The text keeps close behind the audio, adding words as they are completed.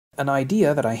an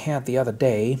idea that I had the other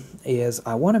day is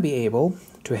I want to be able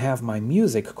to have my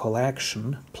music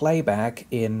collection playback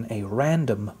in a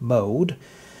random mode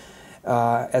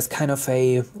as kind of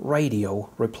a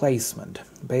radio replacement.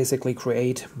 Basically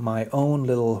create my own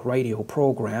little radio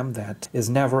program that is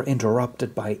never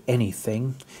interrupted by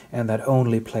anything and that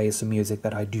only plays the music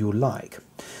that I do like.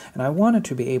 And I wanted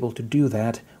to be able to do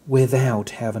that without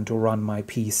having to run my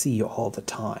PC all the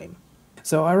time.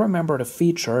 So I remembered a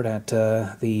feature that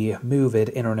the Move It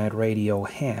Internet Radio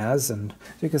has, and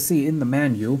as you can see in the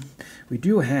menu we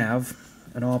do have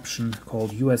an option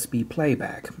called USB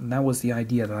playback. And that was the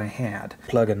idea that I had.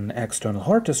 Plug an external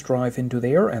hard disk drive into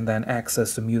there and then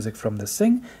access the music from this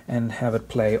thing and have it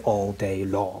play all day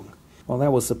long. Well,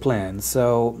 that was the plan,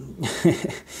 so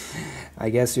I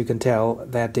guess you can tell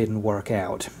that didn't work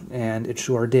out, and it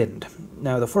sure didn't.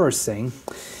 Now the first thing,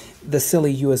 the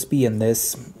silly USB in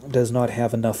this does not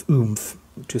have enough oomph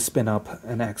to spin up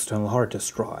an external hard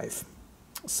disk drive.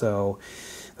 So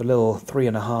the little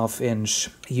 3.5-inch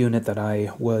unit that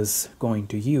I was going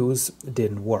to use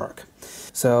didn't work.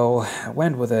 So I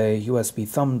went with a USB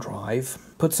thumb drive,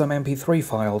 put some MP3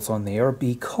 files on there,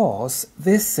 because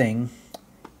this thing,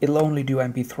 it'll only do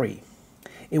MP3.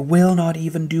 It will not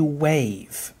even do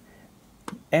WAV.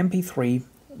 MP3,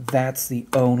 that's the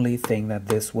only thing that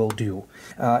this will do.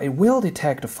 It will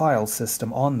detect a file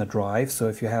system on the drive, so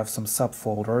if you have some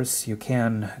subfolders, you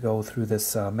can go through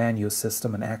this menu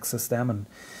system and access them and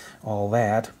all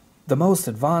that. The most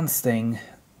advanced thing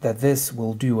that this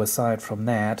will do aside from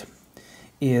that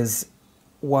is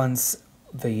once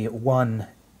the one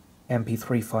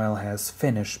MP3 file has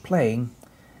finished playing,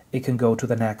 it can go to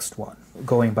the next one,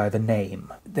 going by the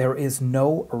name. There is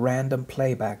no random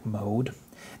playback mode.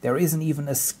 There isn't even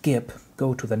a skip,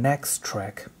 go to the next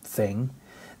track thing.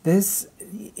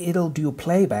 It'll do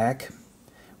playback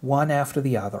one after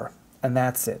the other, and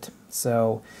that's it.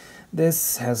 So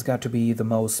this has got to be the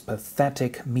most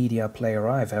pathetic media player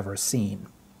I've ever seen.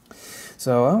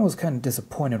 So I was kind of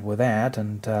disappointed with that,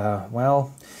 and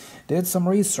well, did some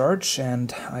research,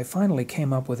 and I finally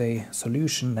came up with a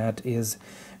solution that is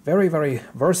very, very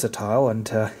versatile,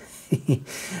 and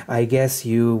I guess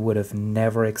you would have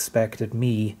never expected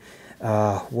me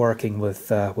working with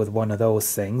one of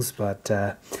those things,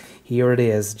 but here it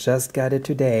is. Just got it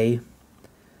today.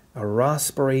 A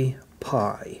Raspberry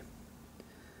Pi.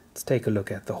 Let's take a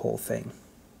look at the whole thing.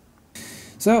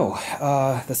 So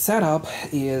the setup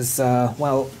is,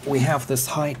 well, we have this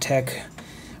high-tech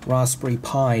Raspberry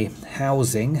Pi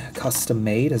housing, custom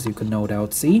made, as you can no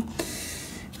doubt see.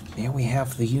 There we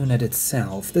have the unit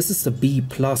itself. This is the B+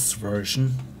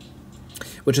 version,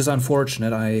 which is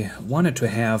unfortunate. I wanted to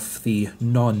have the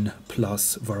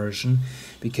non-Plus version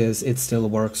because it still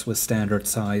works with standard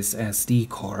size SD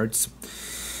cards,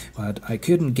 but I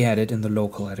couldn't get it in the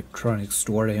local electronics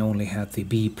store. They only had the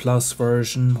B+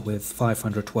 version with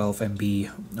 512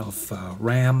 MB of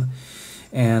RAM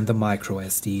and the micro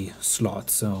SD slot,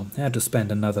 so I had to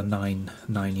spend another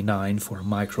 $9.99 for a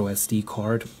micro SD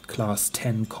card, class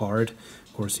 10 card.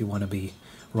 Of course you want to be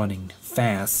running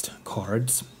fast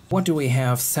cards. What do we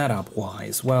have setup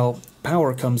wise? Well,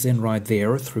 power comes in right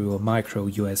there through a micro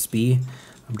USB.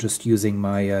 I'm just using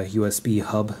my USB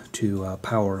hub to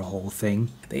power the whole thing.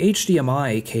 The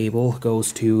HDMI cable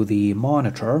goes to the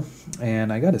monitor,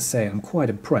 and I gotta say I'm quite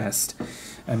impressed.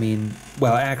 I mean,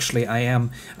 well, actually, I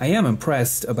am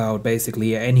impressed about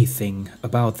basically anything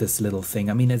about this little thing.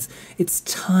 I mean, it's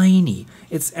tiny.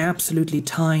 It's absolutely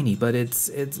tiny, but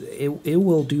it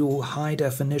will do high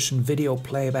definition video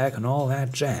playback and all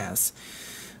that jazz.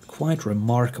 Quite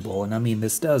remarkable. And I mean,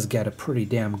 this does get a pretty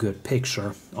damn good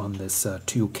picture on this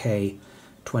 2K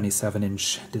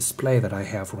 27-inch display that I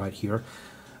have right here.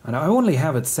 And I only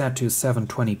have it set to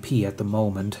 720p at the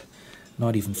moment.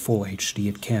 Not even full HD,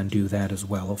 it can do that as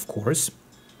well, of course.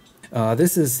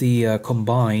 This is the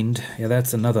combined, yeah,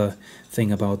 that's another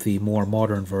thing about the more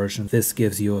modern version. This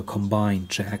gives you a combined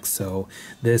jack, so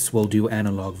this will do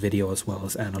analog video as well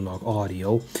as analog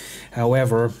audio.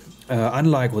 However,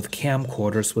 unlike with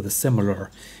camcorders with a similar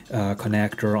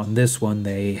connector, on this one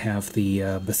they have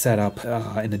the setup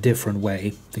in a different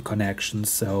way, the connections.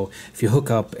 So if you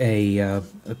hook up a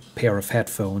pair of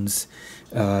headphones,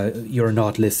 you're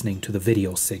not listening to the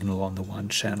video signal on the one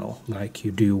channel like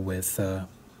you do with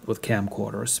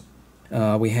camcorders.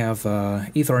 We have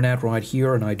Ethernet right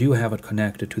here, and I do have it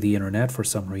connected to the internet for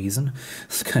some reason.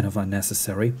 It's kind of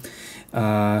unnecessary.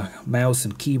 Mouse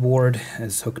and keyboard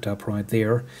is hooked up right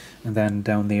there, and then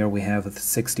down there we have a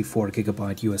 64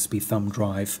 gigabyte USB thumb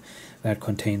drive that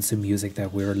contains the music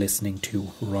that we're listening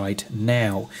to right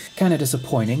now. Kind of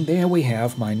disappointing. There we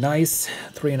have my nice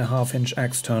 3.5-inch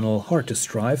external hard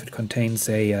disk drive. It contains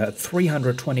a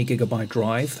 320 gigabyte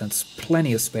drive. That's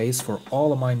plenty of space for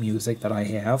all of my music that I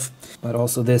have. But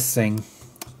also this thing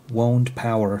won't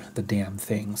power the damn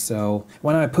thing. So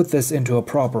when I put this into a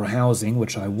proper housing,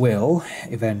 which I will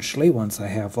eventually once I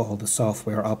have all the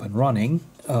software up and running,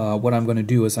 what I'm going to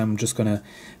do is I'm just going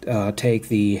to take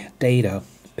the data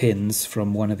pins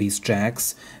from one of these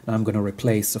jacks, and I'm going to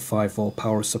replace the 5-volt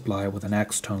power supply with an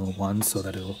external one so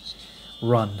that it'll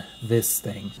run this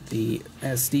thing. The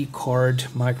SD card,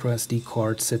 micro SD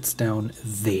card, sits down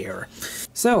there.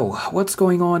 So what's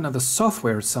going on the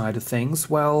software side of things?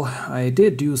 Well, I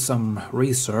did do some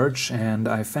research and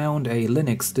I found a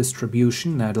Linux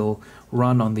distribution that'll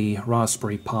run on the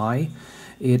Raspberry Pi.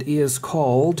 It is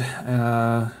called,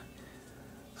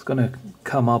 it's gonna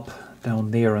come up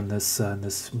down there in this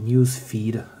news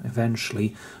feed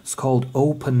eventually. It's called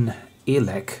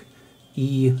OpenELEC,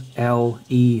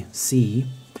 E-L-E-C,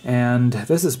 and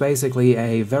this is basically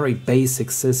a very basic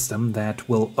system that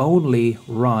will only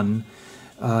run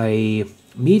a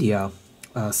media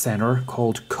center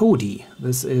called Kodi.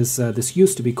 This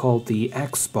used to be called the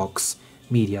Xbox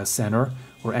Media Center,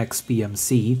 or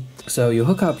XBMC. So you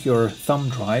hook up your thumb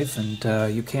drive and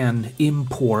you can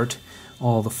import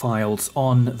all the files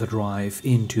on the drive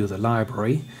into the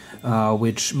library,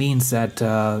 which means that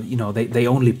they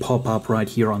only pop up right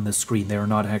here on the screen. They're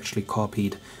not actually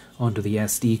copied onto the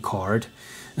SD card.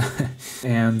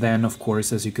 And then, of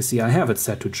course, as you can see, I have it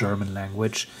set to German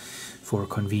language for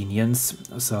convenience.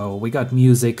 So we got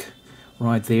music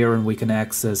right there, and we can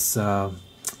access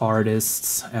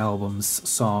artists, albums,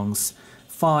 songs,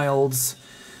 files,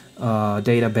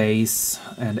 database,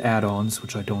 and add-ons,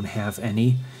 which I don't have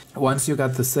any. Once you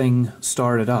got this thing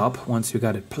started up, once you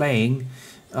got it playing,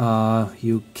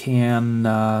 you can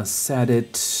set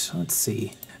it, let's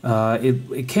see,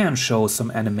 it can show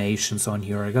some animations on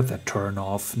here. I got that turned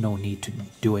off, no need to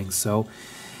doing so.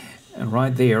 And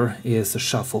right there is the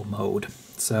shuffle mode.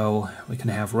 So we can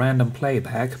have random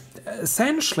playback.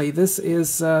 Essentially, this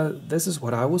is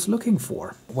what I was looking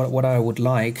for. What I would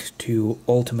like to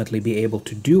ultimately be able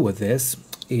to do with this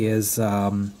is I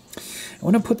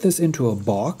want to put this into a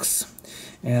box,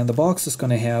 and the box is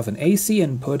going to have an AC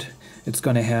input, it's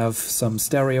going to have some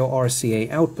stereo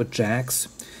RCA output jacks,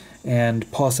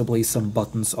 and possibly some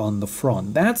buttons on the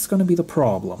front. That's going to be the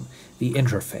problem, the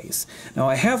interface. Now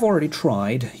I have already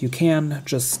tried. You can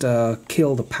just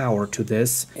kill the power to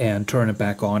this and turn it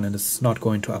back on, and it's not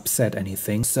going to upset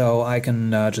anything. So I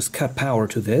can just cut power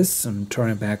to this and turn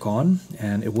it back on,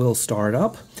 and it will start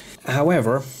up.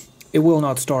 However, it will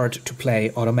not start to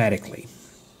play automatically.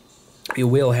 You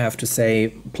will have to, say,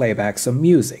 play back some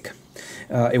music.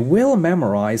 It will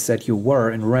memorize that you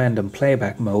were in random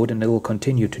playback mode, and it will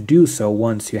continue to do so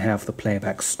once you have the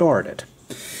playback started.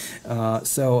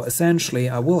 So essentially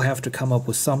I will have to come up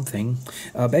with something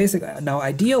now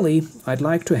ideally I'd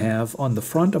like to have on the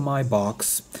front of my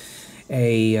box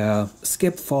a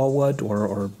skip forward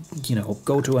or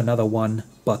go to another one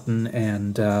button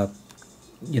and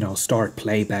start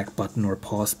playback button or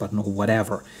pause button or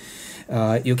whatever.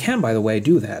 You can, by the way,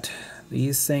 do that.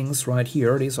 These things right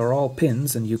here, these are all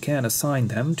pins, and you can assign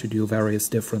them to do various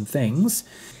different things.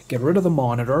 Get rid of the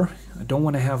monitor. I don't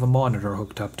want to have a monitor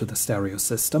hooked up to the stereo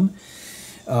system.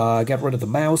 Get rid of the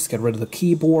mouse, get rid of the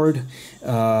keyboard,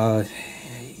 and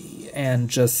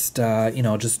just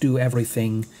do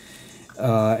everything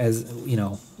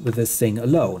with this thing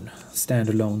alone,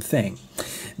 standalone thing.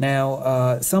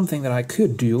 Now, something that I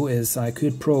could do is I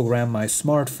could program my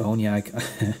smartphone. Yeah,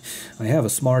 I have a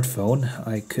smartphone.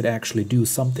 I could actually do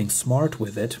something smart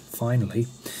with it, finally,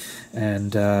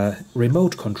 and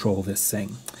remote control this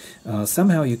thing.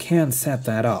 Somehow you can set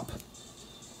that up.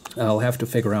 I'll have to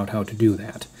figure out how to do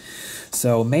that.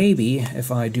 So maybe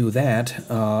if I do that,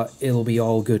 it'll be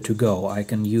all good to go. I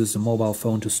can use the mobile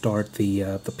phone to start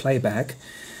the playback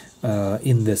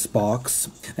in this box.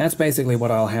 That's basically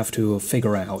what I'll have to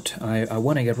figure out. I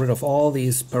want to get rid of all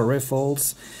these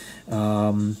peripherals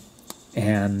and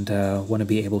want to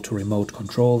be able to remote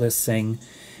control this thing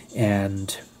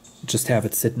and just have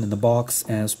it sitting in the box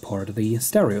as part of the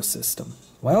stereo system.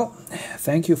 Well,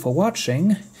 thank you for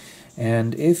watching,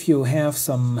 and if you have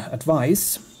some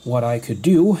advice what I could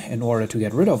do in order to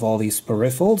get rid of all these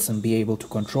peripherals and be able to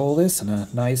control this in a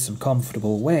nice and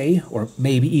comfortable way, or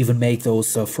maybe even make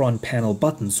those front panel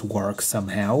buttons work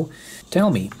somehow,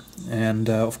 tell me. And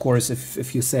of course,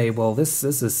 if you say, well, this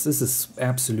is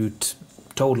absolute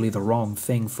totally the wrong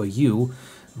thing for you,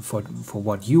 for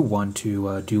what you want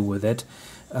to do with it,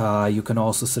 you can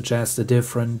also suggest a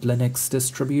different Linux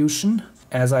distribution.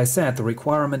 As I said, the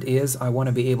requirement is I want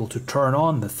to be able to turn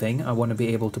on the thing. I want to be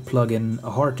able to plug in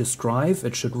a hard disk drive.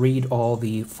 It should read all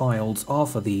the files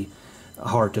off of the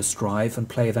hard disk drive and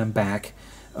play them back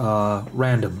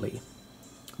randomly.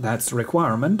 That's the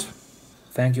requirement.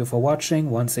 Thank you for watching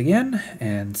once again,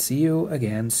 and see you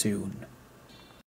again soon.